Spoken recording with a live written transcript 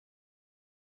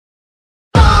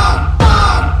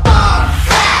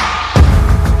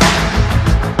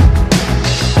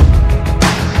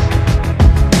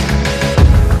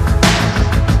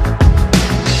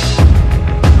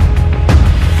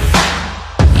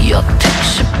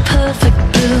perfect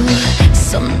blue,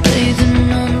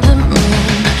 sunbathing on the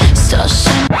moon, stars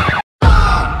shining.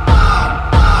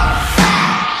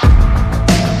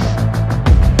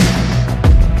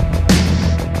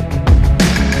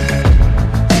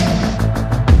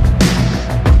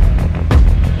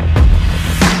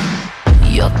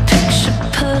 Your picture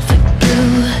perfect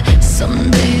blue,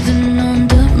 sunbathing on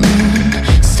the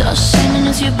moon, stars shining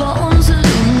as your bones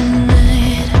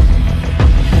illuminate.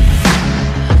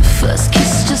 First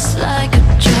kiss just like a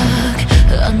drug,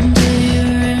 under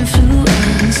your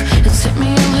influence. It took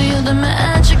me over, you're the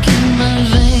magic in my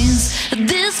veins.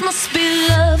 This must be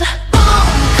love.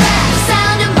 Boom, clap, the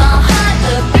sound in my heart,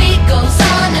 the beat goes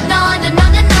on and on and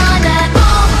on and on. And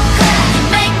boom, clap, you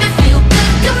make me feel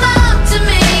good. Come on to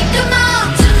me, come on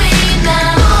to me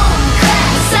now. Boom, clap,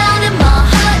 the sound in my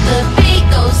heart, the beat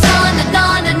goes on and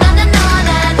on and on and on.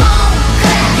 And boom,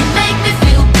 clap, you make me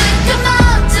feel good. Come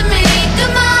on to me,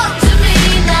 come on to me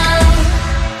now.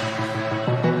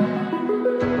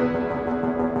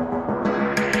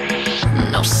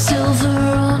 No silver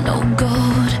or no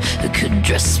gold could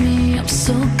dress me up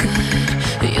so good.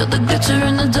 You're the glitter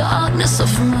in the darkness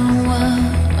of my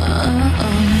world.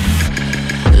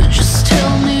 Just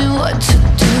tell me what to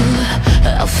do,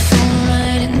 I'll fall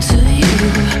right into you.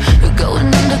 Going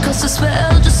under 'cause the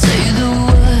spell just